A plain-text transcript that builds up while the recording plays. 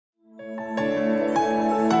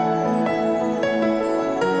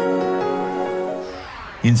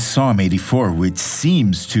in Psalm 84, which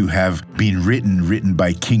seems to have been written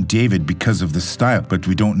by King David because of the style, but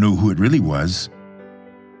we don't know who it really was.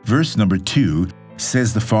 Verse number 2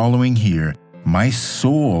 says the following here, "My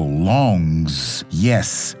soul longs,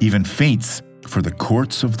 yes, even faints, for the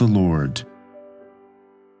courts of the Lord.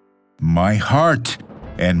 My heart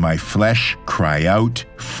and my flesh cry out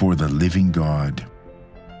for the living God."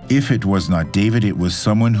 If it was not David, it was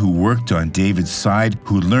someone who worked on David's side,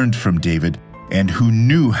 who learned from David, and who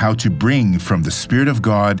knew how to bring from the Spirit of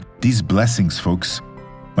God these blessings, folks.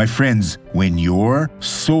 My friends, when your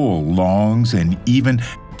soul longs and even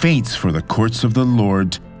faints for the courts of the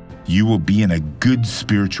Lord, you will be in a good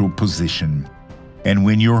spiritual position. And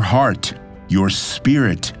when your heart, your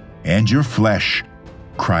spirit, and your flesh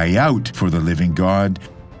cry out for the living God,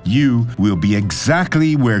 you will be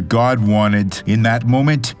exactly where God wanted in that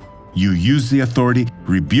moment. You use the authority,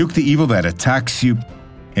 rebuke the evil that attacks you,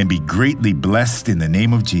 and be greatly blessed in the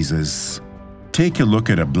name of Jesus. Take a look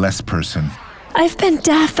at a blessed person. I've been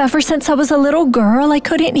deaf ever since I was a little girl. I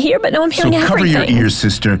couldn't hear, but now I'm hearing everything. So cover your ears,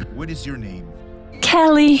 sister. What is your name?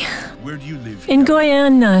 Kelly. Where do you live? In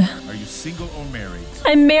Guyana. Are you single or married?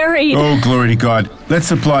 I'm married. Oh, glory to God. Let's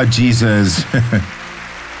applaud Jesus.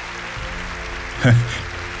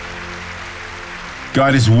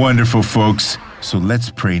 God is wonderful, folks. So let's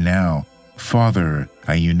pray now. Father,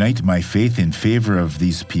 I unite my faith in favor of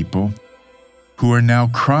these people who are now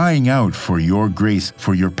crying out for your grace,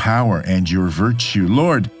 for your power and your virtue.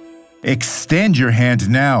 Lord, extend your hand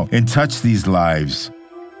now and touch these lives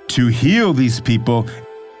to heal these people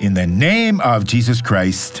in the name of Jesus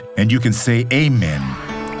Christ. And you can say amen.